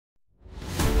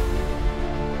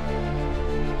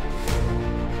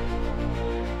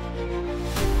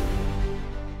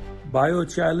Bio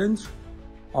Challenge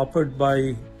offered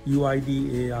by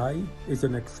UIDAI is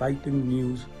an exciting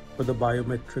news for the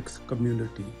biometrics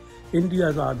community.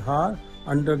 India's Aadhaar,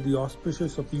 under the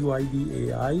auspices of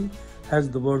UIDAI, has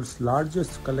the world's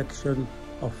largest collection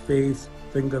of face,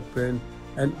 fingerprint,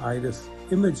 and iris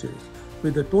images,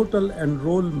 with a total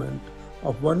enrollment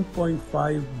of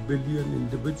 1.5 billion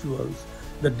individuals.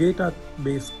 The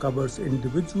database covers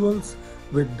individuals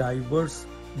with diverse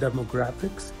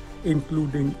demographics,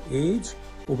 including age,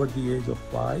 over the age of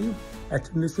 5,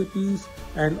 ethnicities,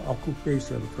 and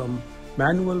occupation, from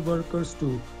manual workers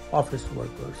to office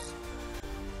workers.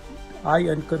 I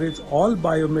encourage all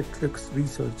biometrics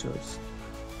researchers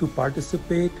to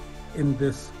participate in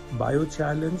this bio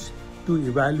challenge to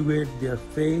evaluate their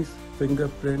face,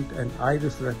 fingerprint, and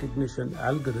iris recognition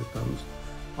algorithms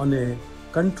on a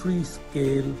country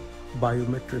scale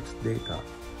biometrics data.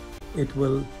 It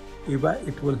will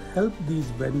help these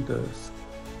vendors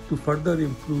to further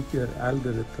improve their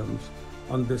algorithms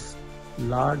on this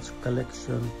large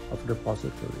collection of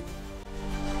repository.